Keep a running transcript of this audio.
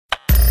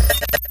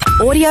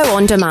Audio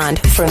on demand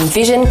from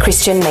Vision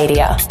Christian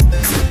Media.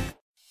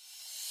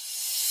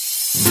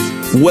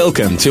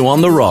 Welcome to On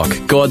the Rock,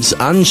 God's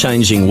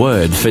unchanging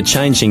word for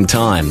changing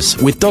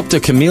times, with Dr.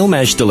 Camille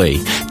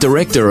Majdali,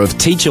 Director of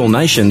Teach All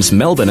Nations,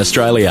 Melbourne,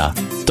 Australia.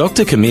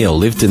 Dr. Camille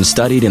lived and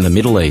studied in the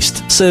Middle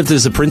East, served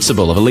as a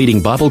principal of a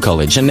leading Bible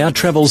college, and now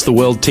travels the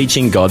world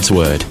teaching God's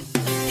word.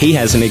 He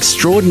has an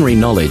extraordinary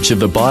knowledge of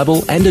the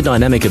Bible and a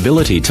dynamic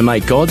ability to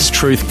make God's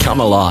truth come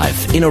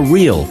alive in a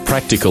real,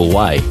 practical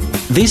way.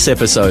 This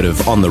episode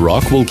of On the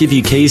Rock will give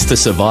you keys to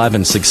survive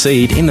and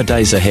succeed in the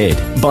days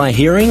ahead by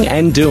hearing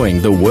and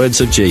doing the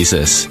words of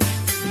Jesus.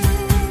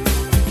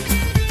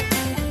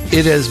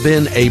 It has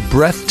been a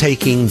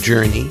breathtaking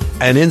journey,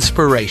 an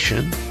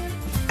inspiration,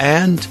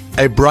 and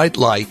a bright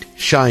light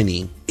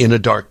shining in a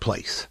dark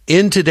place.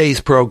 In today's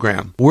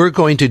program, we're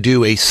going to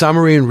do a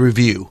summary and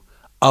review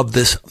of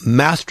this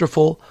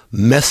masterful,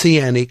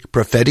 messianic,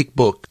 prophetic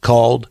book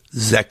called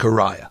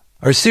Zechariah.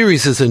 Our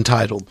series is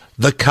entitled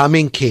The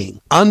Coming King,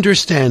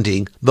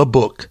 Understanding the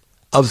Book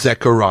of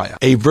Zechariah,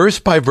 a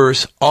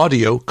verse-by-verse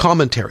audio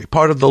commentary,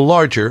 part of the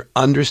larger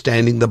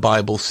Understanding the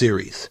Bible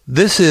series.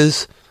 This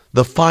is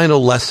the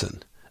final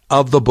lesson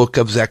of the book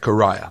of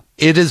Zechariah.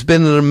 It has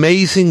been an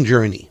amazing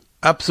journey,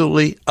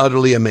 absolutely,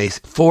 utterly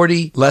amazing.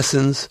 40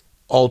 lessons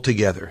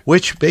altogether,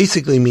 which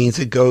basically means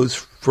it goes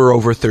for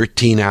over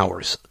 13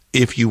 hours.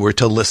 If you were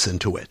to listen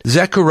to it.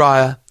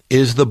 Zechariah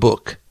is the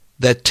book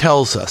that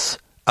tells us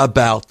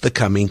about the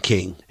coming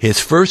king. His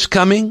first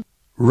coming,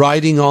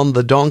 riding on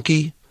the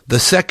donkey. The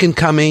second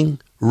coming,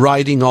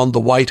 riding on the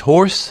white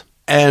horse.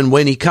 And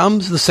when he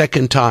comes the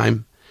second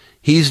time,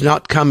 he's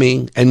not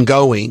coming and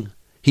going.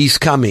 He's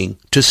coming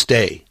to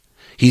stay.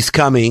 He's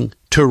coming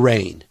to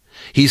reign.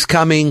 He's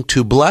coming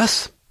to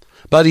bless,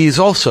 but he's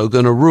also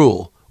going to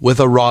rule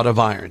with a rod of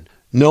iron.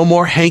 No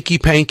more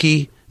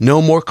hanky-panky. No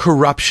more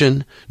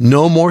corruption,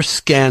 no more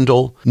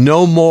scandal,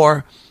 no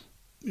more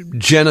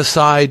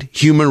genocide,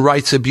 human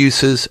rights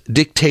abuses,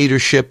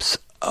 dictatorships,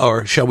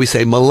 or shall we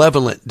say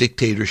malevolent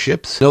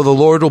dictatorships. No, the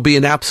Lord will be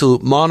an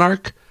absolute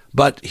monarch,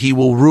 but he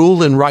will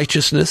rule in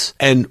righteousness,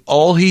 and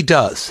all he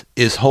does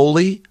is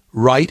holy,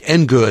 right,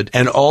 and good,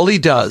 and all he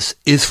does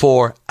is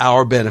for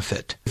our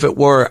benefit. If it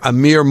were a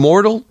mere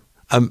mortal,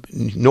 a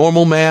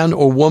normal man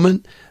or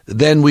woman,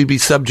 then we'd be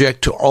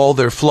subject to all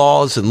their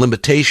flaws and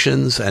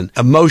limitations and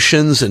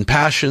emotions and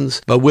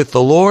passions. But with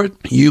the Lord,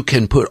 you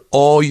can put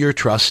all your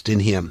trust in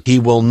him. He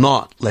will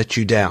not let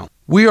you down.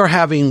 We are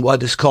having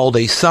what is called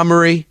a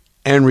summary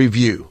and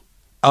review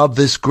of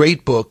this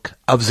great book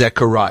of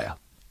Zechariah.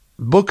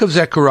 The book of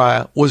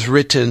Zechariah was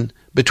written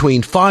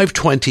between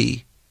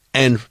 520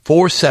 and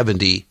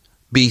 470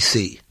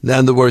 BC. In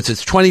other words,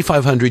 it's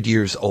 2,500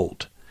 years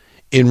old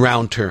in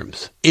round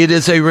terms. It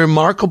is a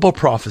remarkable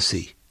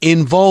prophecy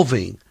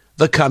involving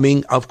the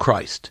coming of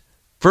Christ,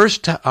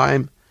 first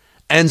time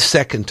and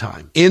second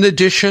time. In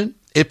addition,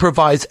 it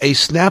provides a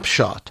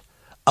snapshot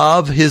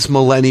of his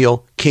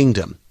millennial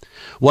kingdom.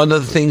 One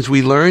of the things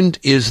we learned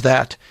is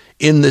that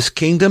in this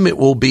kingdom, it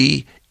will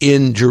be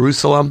in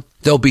Jerusalem.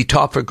 There'll be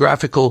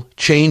topographical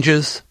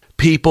changes.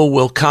 People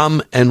will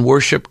come and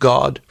worship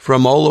God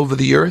from all over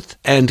the earth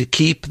and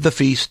keep the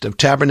Feast of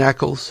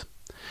Tabernacles.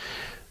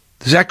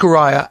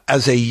 Zechariah,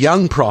 as a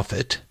young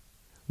prophet,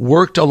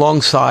 worked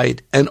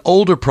alongside an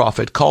older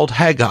prophet called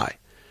Haggai,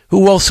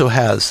 who also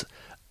has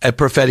a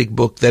prophetic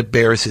book that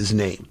bears his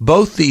name.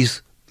 Both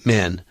these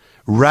men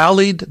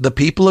rallied the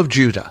people of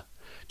Judah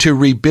to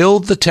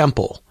rebuild the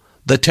temple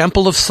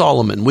of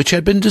Solomon, which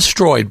had been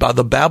destroyed by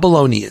the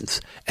Babylonians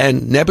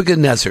and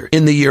Nebuchadnezzar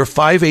in the year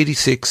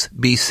 586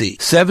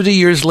 BC. 70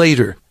 years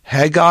later,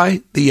 Haggai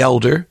the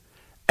elder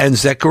and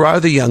Zechariah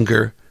the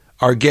younger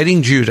are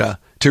getting Judah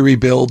to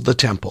rebuild the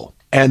temple.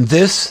 And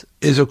this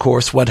is, of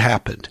course, what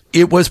happened.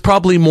 It was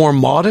probably more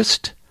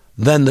modest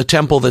than the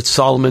temple that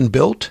Solomon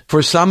built.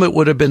 For some, it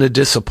would have been a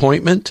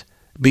disappointment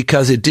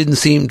because it didn't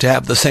seem to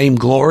have the same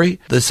glory,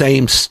 the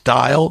same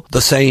style,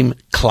 the same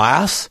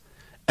class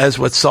as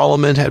what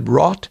Solomon had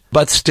wrought.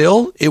 But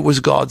still, it was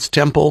God's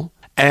temple,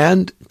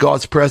 and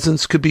God's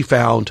presence could be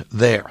found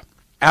there.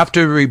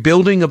 After the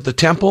rebuilding of the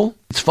temple,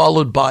 it's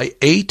followed by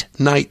 8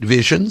 night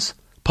visions,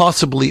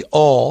 possibly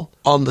all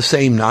on the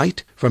same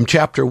night, from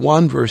chapter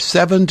 1, verse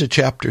 7 to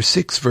chapter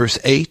 6, verse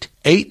 8,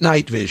 8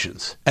 night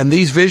visions. And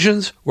these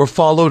visions were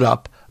followed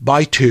up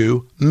by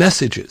 2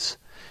 messages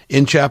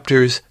in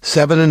chapters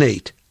 7 and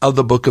 8 of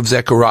the book of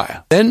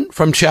Zechariah. Then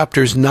from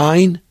chapters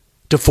 9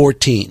 to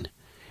 14,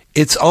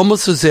 it's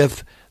almost as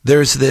if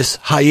there's this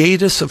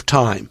hiatus of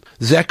time.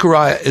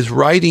 Zechariah is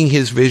writing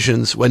his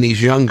visions when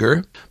he's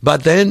younger,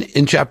 but then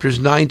in chapters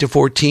 9 to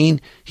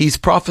 14, he's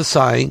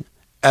prophesying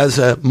as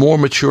a more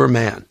mature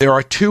man. There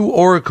are 2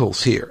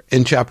 oracles here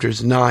in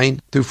chapters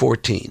 9 through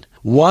 14.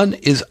 One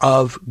is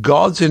of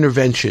God's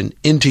intervention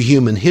into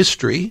human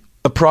history,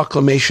 the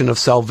proclamation of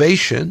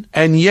salvation,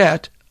 and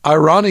yet,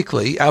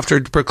 ironically, after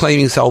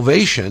proclaiming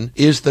salvation,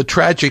 is the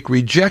tragic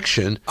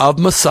rejection of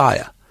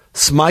Messiah.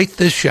 Smite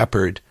the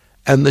shepherd,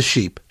 and the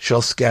sheep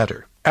shall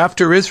scatter.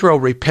 After Israel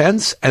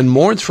repents and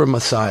mourns for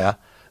Messiah,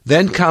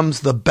 then comes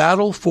the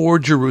battle for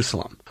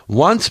Jerusalem,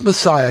 Once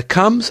Messiah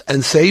comes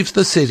and saves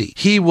the city,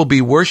 he will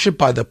be worshipped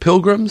by the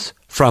pilgrims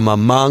from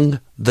among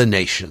the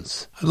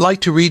nations. I'd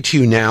like to read to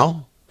you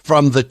now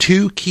from the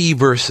 2 key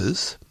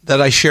verses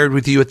that I shared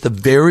with you at the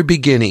very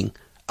beginning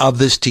of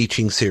this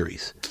teaching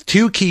series.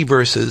 2 key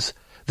verses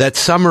that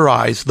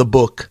summarize the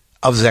book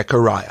of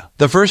Zechariah.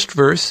 The first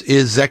verse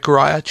is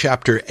Zechariah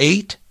chapter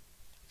 8,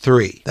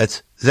 3.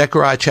 That's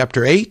Zechariah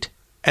chapter 8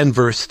 and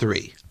verse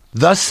 3.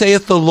 Thus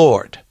saith the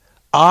Lord,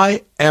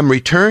 I am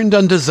returned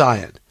unto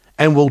Zion,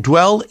 and will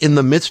dwell in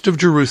the midst of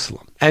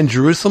Jerusalem. And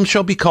Jerusalem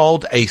shall be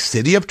called a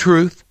city of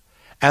truth,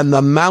 and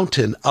the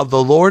mountain of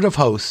the Lord of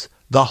hosts,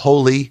 the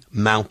holy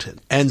mountain.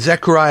 And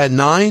Zechariah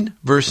 9,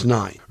 verse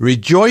 9.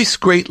 Rejoice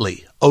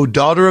greatly, O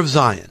daughter of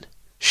Zion.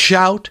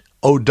 Shout,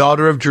 O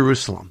daughter of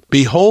Jerusalem.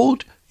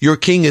 Behold, your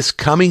king is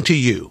coming to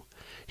you.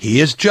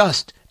 He is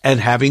just and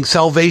having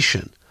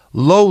salvation,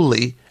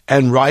 lowly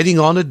and riding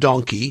on a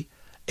donkey,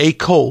 a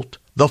colt,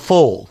 the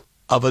foal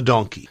of a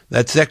donkey.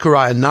 That's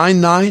Zechariah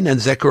 9:9 and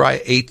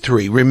Zechariah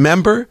 8:3.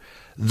 Remember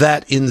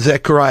that in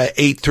Zechariah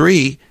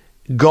 8:3,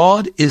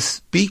 God is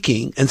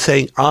speaking and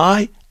saying,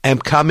 I am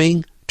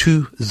coming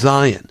to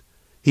Zion.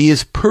 He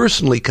is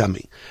personally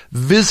coming,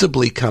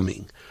 visibly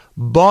coming,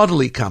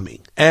 bodily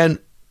coming, and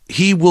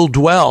he will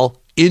dwell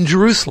in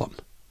Jerusalem.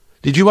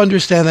 Did you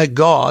understand that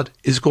God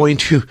is going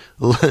to,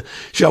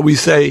 shall we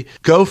say,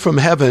 go from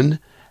heaven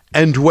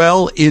and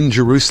dwell in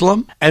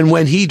Jerusalem? And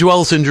when he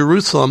dwells in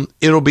Jerusalem,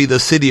 it'll be the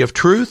city of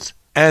truth,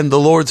 and the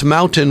Lord's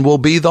mountain will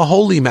be the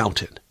holy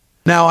mountain.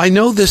 Now, I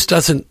know this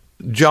doesn't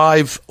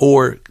jive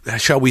or,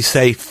 shall we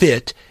say,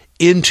 fit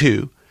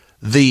into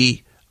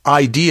the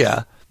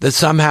idea that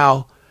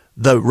somehow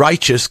the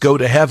righteous go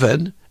to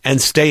heaven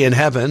and stay in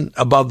heaven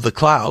above the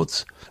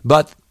clouds.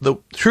 But the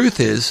truth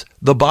is,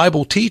 the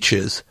Bible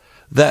teaches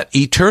that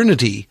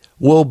eternity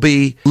will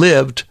be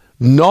lived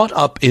not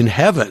up in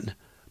heaven,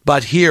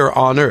 but here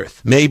on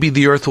earth. Maybe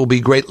the earth will be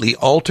greatly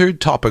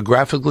altered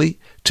topographically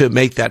to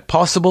make that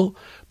possible,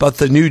 but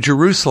the New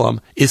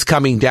Jerusalem is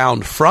coming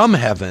down from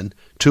heaven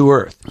to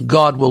earth.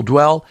 God will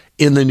dwell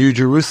in the New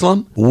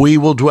Jerusalem. We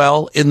will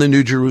dwell in the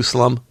New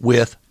Jerusalem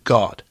with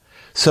God.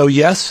 So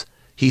yes,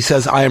 he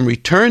says, I am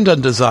returned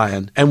unto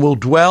Zion and will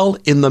dwell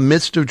in the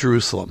midst of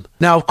Jerusalem.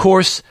 Now, of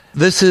course,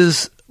 this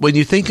is, when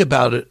you think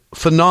about it,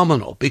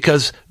 phenomenal,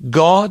 because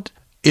God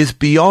is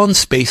beyond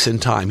space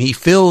and time. He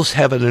fills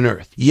heaven and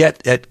earth. Yet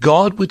that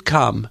God would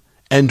come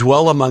and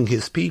dwell among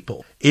his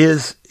people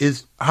is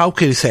how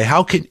can you say,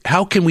 how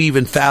can we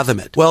even fathom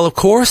it? Well, of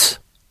course,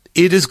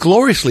 it is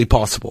gloriously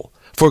possible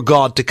for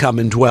God to come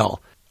and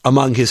dwell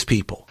among his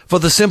people, for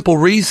the simple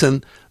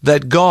reason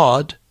that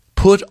God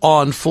put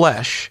on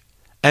flesh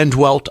and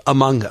dwelt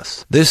among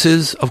us. This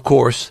is, of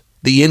course,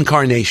 the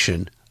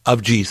incarnation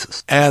of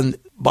Jesus. And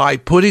by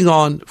putting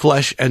on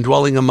flesh and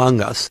dwelling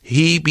among us,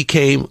 he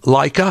became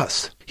like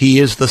us. He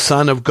is the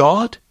Son of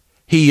God.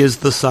 He is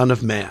the Son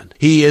of Man.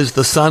 He is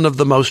the Son of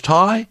the Most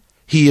High.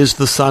 He is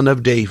the Son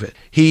of David.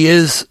 He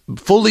is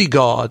fully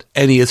God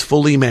and he is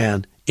fully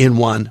man in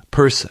one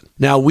person.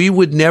 Now, we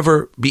would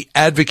never be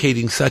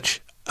advocating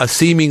such a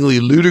seemingly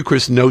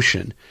ludicrous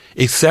notion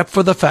except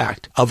for the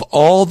fact of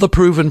all the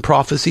proven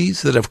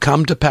prophecies that have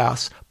come to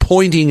pass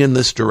pointing in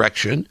this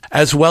direction,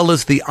 as well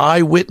as the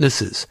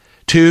eyewitnesses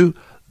to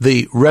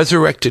the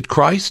resurrected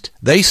Christ.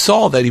 They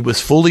saw that he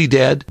was fully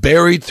dead,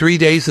 buried 3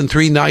 days and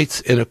 3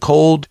 nights in a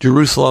cold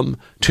Jerusalem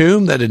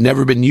tomb that had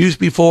never been used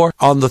before.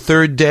 On the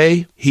 3rd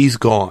day, he's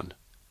gone.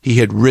 He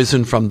had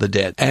risen from the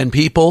dead. And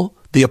people,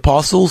 the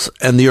apostles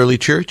and the early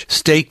church,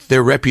 staked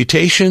their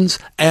reputations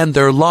and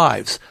their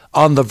lives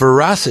on the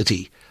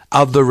veracity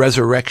of the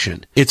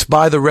resurrection. It's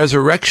by the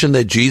resurrection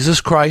that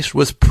Jesus Christ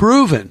was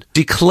proven,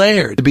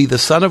 declared to be the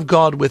Son of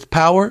God with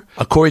power,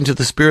 according to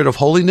the Spirit of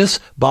holiness,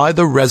 by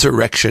the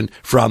resurrection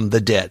from the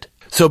dead.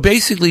 So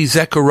basically,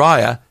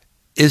 Zechariah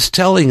is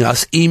telling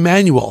us,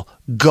 Emmanuel,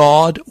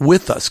 God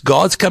with us.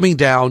 God's coming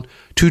down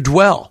to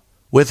dwell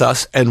with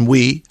us, and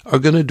we are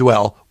going to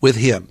dwell with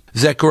him.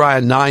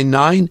 Zechariah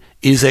 9:9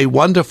 is a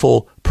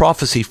wonderful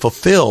prophecy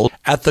fulfilled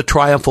at the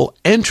triumphal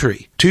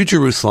entry to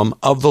Jerusalem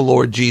of the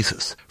Lord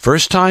Jesus.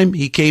 First time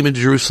he came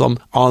into Jerusalem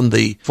on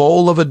the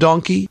foal of a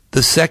donkey.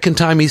 The second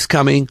time he's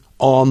coming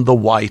on the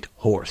white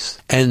horse.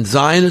 And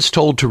Zion is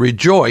told to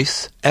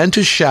rejoice and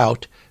to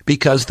shout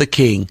because the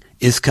king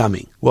is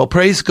coming. Well,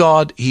 praise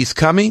God, he's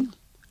coming,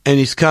 and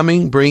he's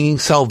coming bringing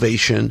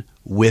salvation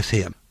with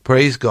him.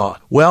 Praise God.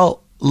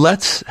 Well,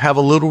 let's have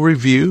a little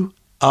review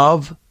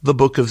of the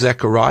book of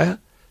Zechariah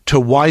to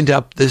wind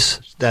up this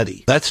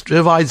study. Let's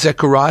divide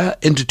Zechariah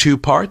into 2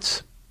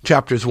 parts,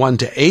 chapters 1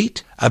 to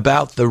 8,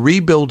 about the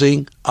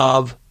rebuilding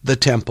of the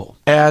temple.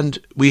 And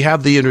we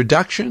have the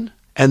introduction,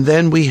 and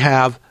then we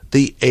have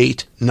the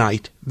 8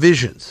 night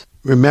visions.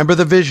 Remember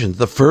the visions.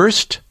 The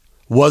first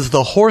was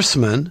the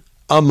horseman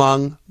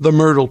among the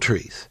myrtle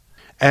trees.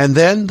 And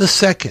then the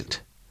second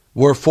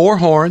were 4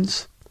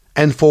 horns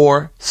and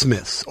 4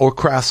 smiths or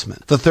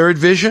craftsmen. The third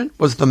vision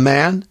was the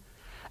man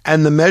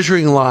and the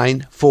measuring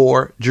line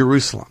for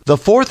Jerusalem. The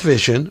fourth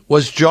vision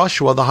was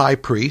Joshua the high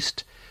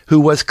priest, who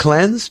was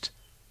cleansed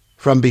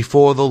from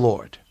before the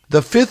Lord.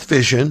 The fifth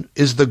vision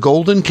is the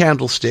golden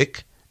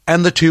candlestick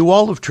and the 2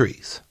 olive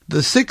trees.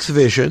 The sixth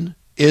vision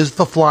is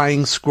the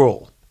flying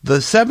scroll.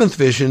 The seventh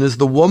vision is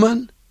the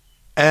woman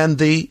and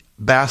the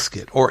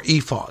basket or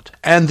ephod.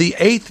 And the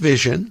eighth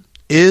vision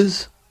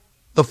is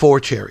the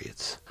 4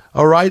 chariots.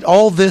 All right,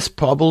 all this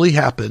probably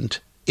happened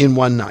in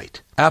one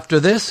night. After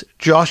this,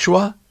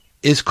 Joshua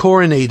is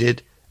coronated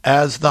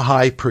as the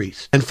high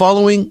priest. And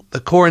following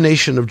the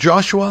coronation of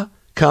Joshua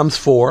comes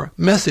 4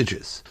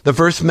 messages. The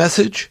first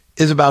message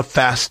is about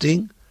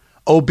fasting,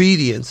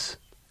 obedience,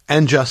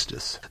 and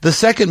justice. The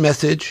second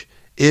message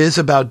is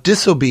about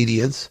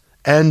disobedience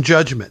and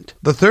judgment.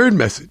 The third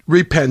message,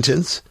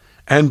 repentance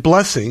and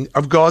blessing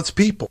of God's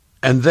people.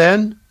 And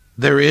then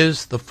there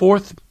is the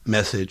fourth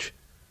message,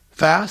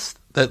 fast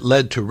that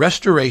led to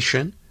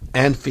restoration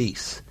and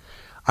feasts.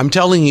 I'm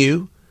telling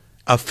you,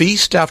 a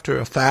feast after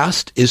a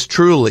fast is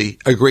truly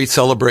a great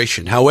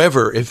celebration.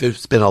 However, if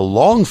it's been a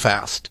long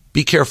fast,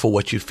 be careful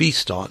what you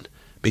feast on,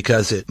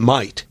 because it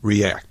might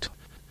react.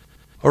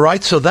 All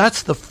right, so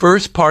that's the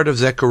first part of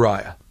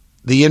Zechariah.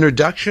 The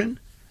introduction,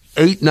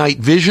 8 night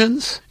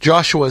visions,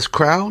 Joshua's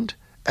crowned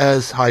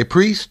as high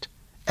priest,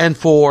 and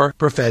 4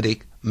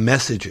 prophetic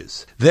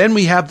messages. Then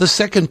we have the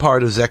second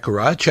part of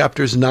Zechariah,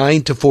 chapters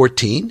 9 to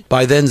 14.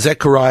 By then,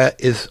 Zechariah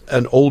is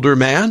an older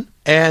man,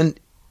 and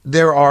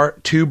there are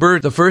 2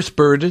 burdens. The first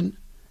burden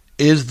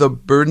is the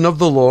burden of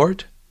the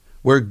Lord,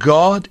 where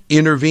God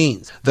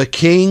intervenes. The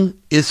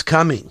king is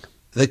coming.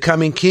 The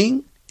coming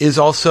king is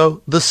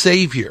also the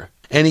Savior,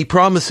 and he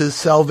promises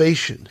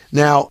salvation.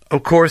 Now,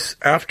 of course,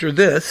 after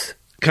this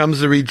comes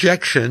the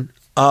rejection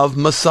of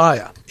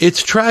Messiah.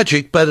 It's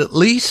tragic, but at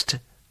least,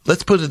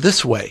 let's put it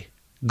this way,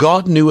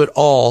 God knew it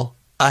all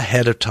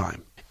ahead of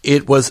time.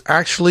 It was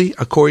actually,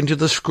 according to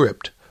the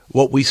script,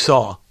 what we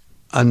saw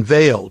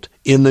unveiled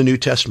in the New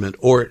Testament,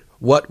 or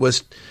what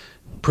was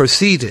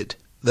preceded,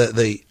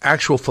 the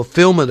actual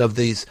fulfillment of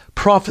these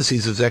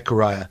prophecies of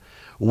Zechariah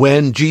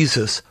when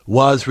Jesus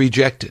was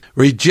rejected.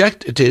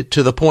 Rejected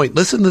to the point,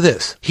 listen to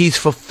this, he's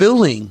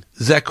fulfilling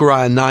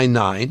Zechariah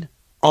 9:9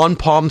 on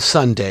Palm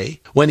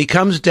Sunday when he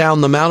comes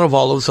down the Mount of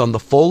Olives on the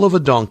foal of a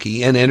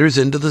donkey and enters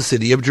into the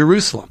city of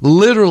Jerusalem.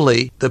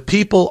 Literally, the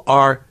people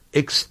are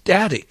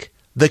ecstatic.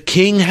 The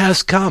king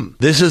has come.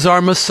 This is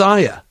our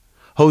Messiah.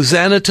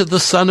 Hosanna to the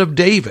Son of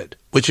David,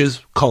 which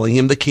is calling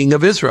him the King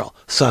of Israel,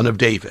 Son of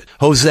David.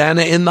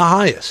 Hosanna in the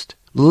highest.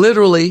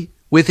 Literally,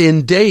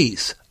 within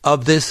days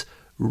of this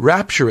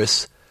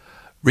rapturous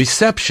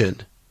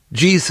reception,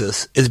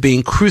 Jesus is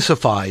being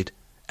crucified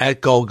at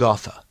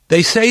Golgotha.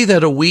 They say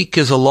that a week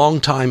is a long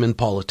time in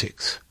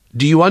politics.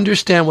 Do you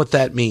understand what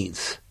that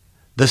means?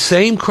 The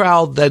same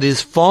crowd that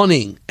is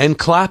fawning and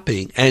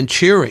clapping and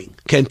cheering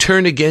can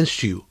turn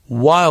against you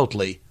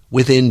wildly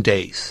within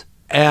days.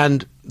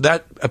 And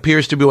that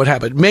appears to be what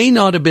happened. It may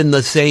not have been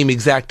the same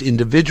exact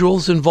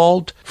individuals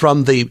involved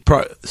from the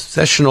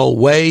processional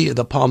way,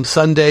 the Palm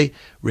Sunday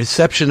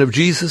reception of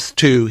Jesus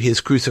to his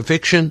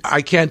crucifixion.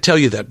 I can't tell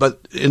you that,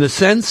 but in a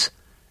sense,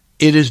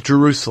 it is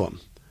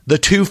Jerusalem. The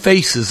 2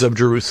 faces of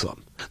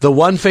Jerusalem. The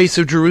one face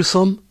of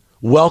Jerusalem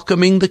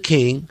welcoming the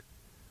king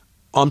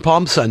on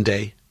Palm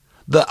Sunday.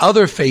 The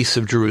other face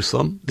of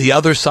Jerusalem, the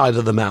other side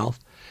of the mouth,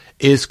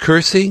 is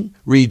cursing,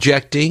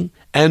 rejecting,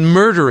 and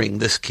murdering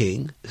this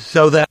king,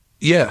 so that,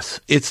 yes,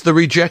 it's the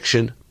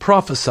rejection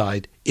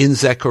prophesied in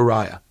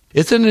Zechariah.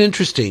 Isn't it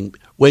interesting?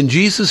 When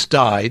Jesus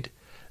died,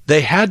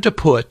 they had to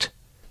put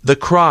the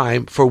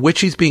crime for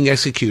which he's being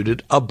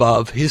executed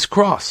above his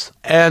cross.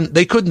 And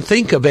they couldn't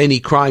think of any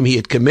crime he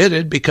had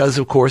committed because,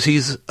 of course,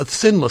 he's a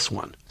sinless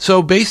one.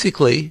 So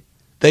basically,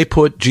 they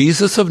put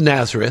Jesus of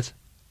Nazareth,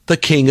 the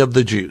King of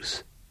the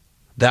Jews.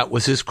 That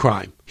was his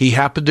crime. He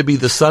happened to be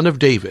the son of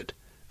David.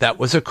 That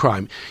was a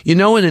crime. You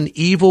know, in an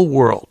evil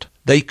world,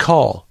 they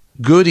call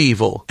good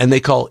evil and they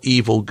call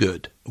evil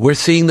good. We're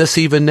seeing this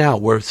even now,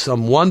 where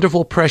some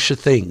wonderful, precious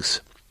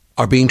things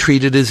are being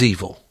treated as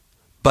evil.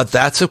 But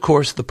that's, of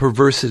course, the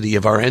perversity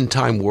of our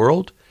end-time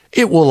world.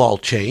 It will all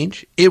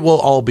change. It will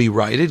all be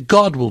righted.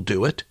 God will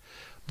do it.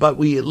 But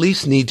we at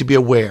least need to be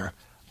aware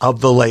of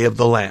the lay of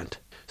the land.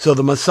 So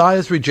the Messiah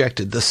is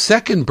rejected. The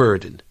second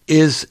burden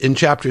is in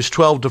chapters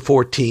 12 to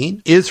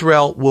 14.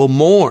 Israel will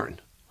mourn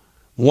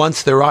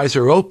once their eyes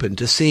are open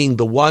to seeing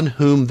the one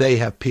whom they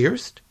have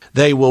pierced.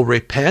 They will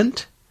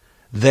repent.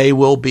 They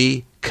will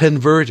be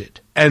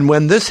converted. And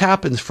when this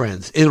happens,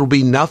 friends, it'll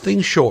be nothing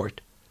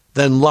short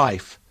than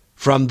life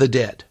from the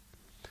dead.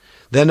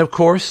 Then, of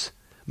course,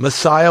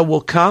 Messiah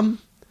will come.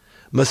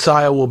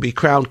 Messiah will be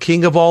crowned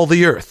king of all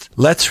the earth.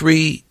 Let's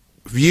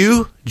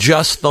review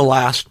just the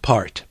last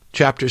part,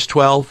 chapters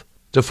 12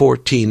 to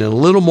 14, in a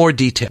little more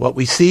detail. What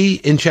we see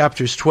in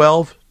chapters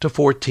 12 to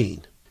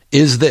 14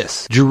 is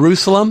this.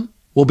 Jerusalem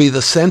will be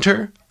the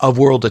center of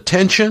world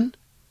attention,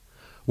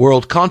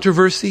 world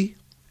controversy,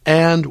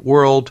 and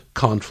world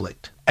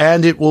conflict.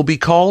 And it will be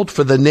called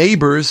for the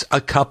neighbors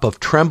a cup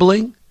of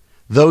trembling.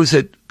 Those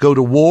that go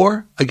to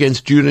war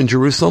against Judah and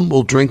Jerusalem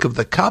will drink of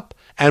the cup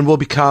and will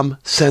become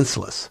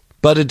senseless.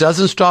 But it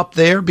doesn't stop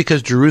there,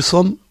 because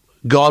Jerusalem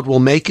God will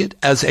make it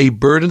as a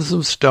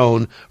burdensome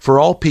stone for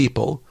all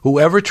people.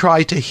 Whoever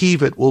try to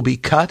heave it will be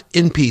cut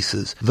in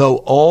pieces, though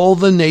all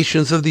the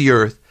nations of the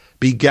earth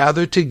be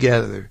gathered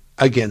together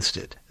against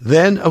it.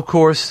 Then, of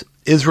course,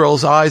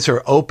 Israel's eyes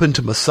are open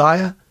to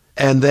Messiah,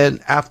 and then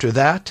after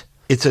that,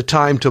 it's a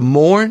time to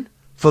mourn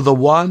for the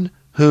one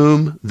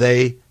whom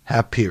they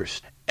have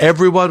pierced.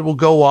 Everyone will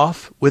go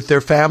off with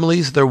their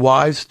families, their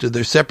wives, to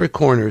their separate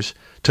corners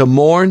to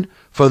mourn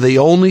for the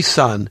only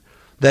son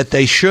that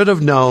they should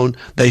have known,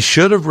 they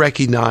should have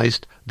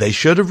recognized, they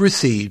should have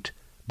received,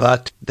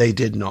 but they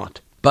did not.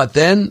 But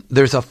then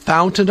there's a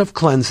fountain of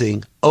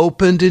cleansing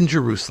opened in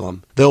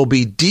Jerusalem. There will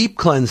be deep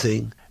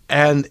cleansing,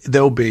 and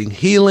there will be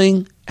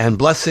healing and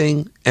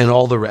blessing and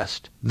all the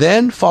rest.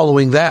 Then,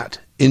 following that,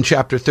 in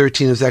chapter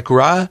 13 of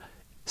Zechariah,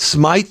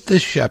 smite the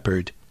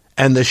shepherd,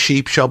 and the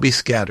sheep shall be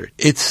scattered.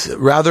 It's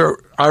rather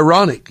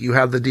ironic. You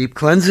have the deep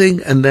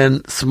cleansing and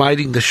then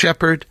smiting the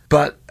shepherd.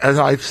 But as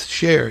I've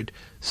shared,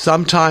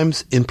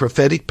 sometimes in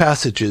prophetic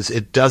passages,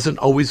 it doesn't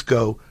always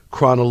go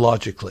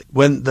chronologically.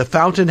 When the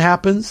fountain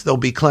happens, there'll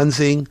be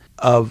cleansing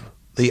of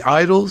the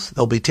idols.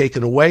 They'll be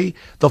taken away.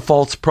 The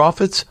false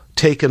prophets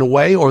taken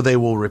away, or they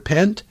will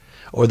repent,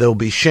 or they'll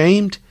be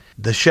shamed.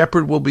 The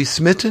shepherd will be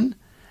smitten.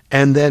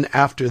 And then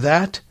after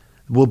that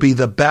will be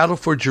the battle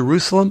for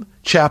Jerusalem,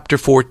 chapter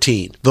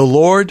 14. The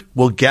Lord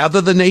will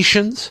gather the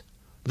nations.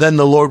 Then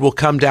the Lord will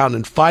come down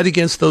and fight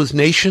against those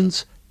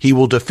nations. He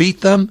will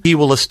defeat them. He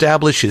will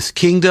establish his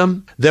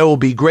kingdom. There will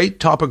be great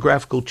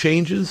topographical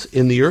changes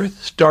in the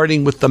earth,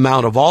 starting with the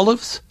Mount of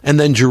Olives, and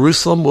then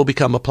Jerusalem will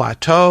become a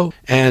plateau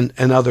and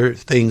other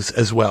things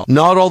as well.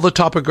 Not all the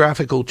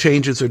topographical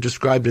changes are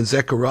described in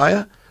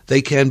Zechariah.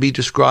 They can be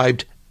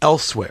described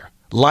elsewhere,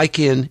 like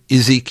in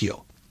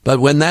Ezekiel. But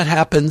when that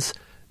happens,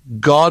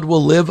 God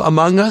will live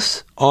among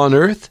us on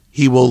earth.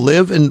 He will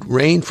live and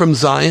reign from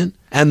Zion,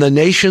 and the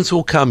nations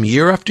will come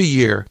year after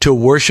year to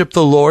worship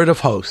the Lord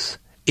of hosts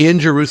in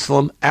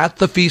Jerusalem at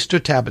the Feast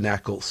of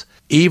Tabernacles.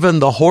 Even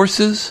the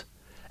horses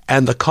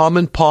and the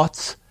common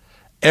pots,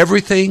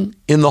 everything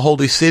in the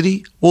holy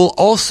city will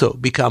also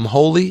become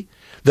holy.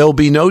 There will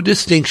be no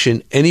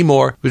distinction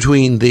anymore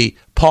between the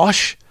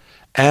posh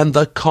and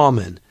the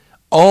common.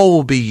 All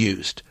will be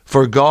used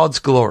for God's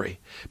glory,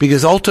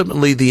 because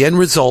ultimately the end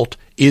result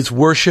is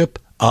worship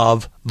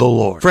of the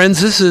Lord.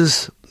 Friends, this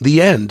is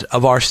the end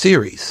of our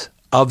series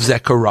of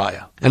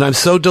Zechariah, and I'm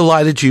so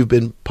delighted you've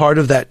been part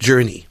of that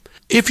journey.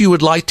 If you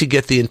would like to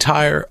get the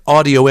entire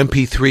audio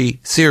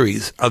MP3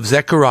 series of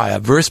Zechariah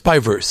verse by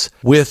verse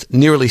with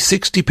nearly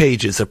 60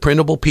 pages of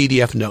printable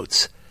PDF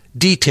notes,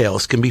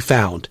 details can be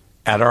found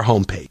at our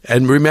homepage.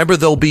 And remember,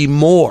 there'll be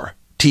more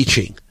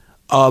teaching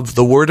of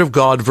the Word of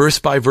God verse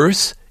by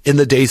verse in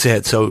the days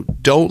ahead, so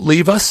don't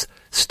leave us.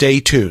 Stay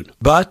tuned.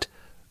 But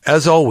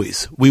as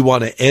always, we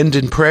want to end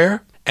in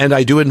prayer, and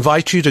I do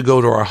invite you to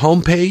go to our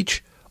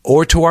homepage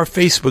or to our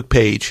Facebook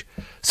page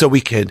so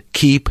we can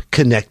keep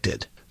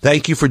connected.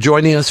 Thank you for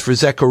joining us for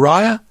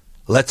Zechariah.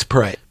 Let's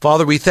pray.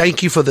 Father, we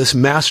thank you for this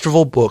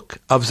masterful book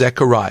of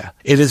Zechariah.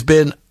 It has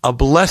been a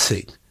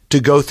blessing to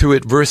go through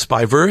it verse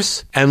by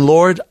verse. And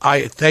Lord,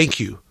 I thank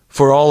you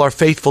for all our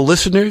faithful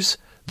listeners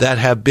that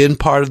have been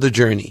part of the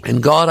journey.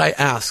 And God, I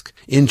ask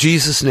in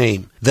Jesus'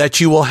 name that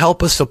you will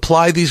help us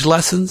apply these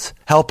lessons,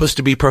 help us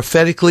to be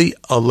prophetically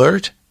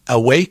alert,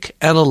 awake,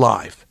 and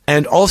alive.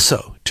 And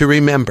also to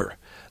remember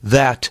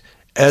that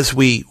as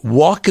we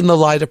walk in the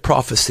light of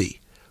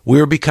prophecy,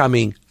 we're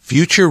becoming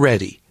future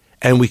ready,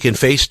 and we can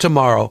face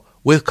tomorrow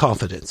with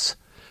confidence.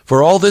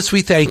 For all this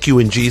we thank you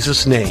in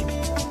Jesus' name.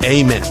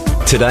 Amen.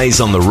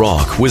 Today's On The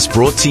Rock was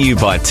brought to you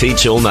by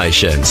Teach All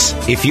Nations.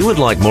 If you would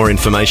like more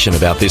information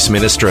about this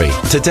ministry,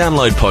 to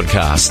download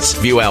podcasts,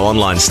 view our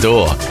online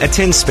store,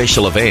 attend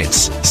special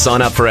events,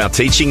 sign up for our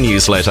teaching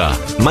newsletter,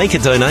 make a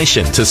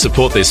donation to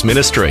support this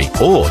ministry,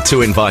 or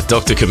to invite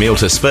Dr. Camille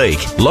to speak,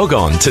 log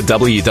on to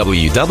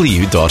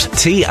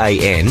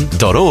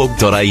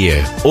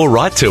www.tan.org.au or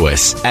write to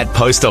us at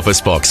Post Office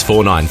Box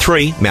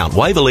 493, Mount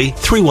Waverley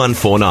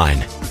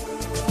 3149.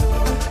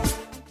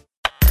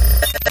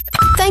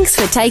 Thanks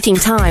for taking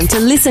time to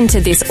listen to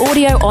this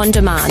audio on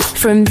demand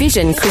from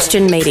Vision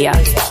Christian Media.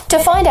 To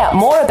find out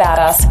more about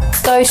us,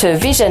 go to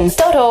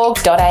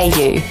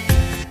vision.org.au.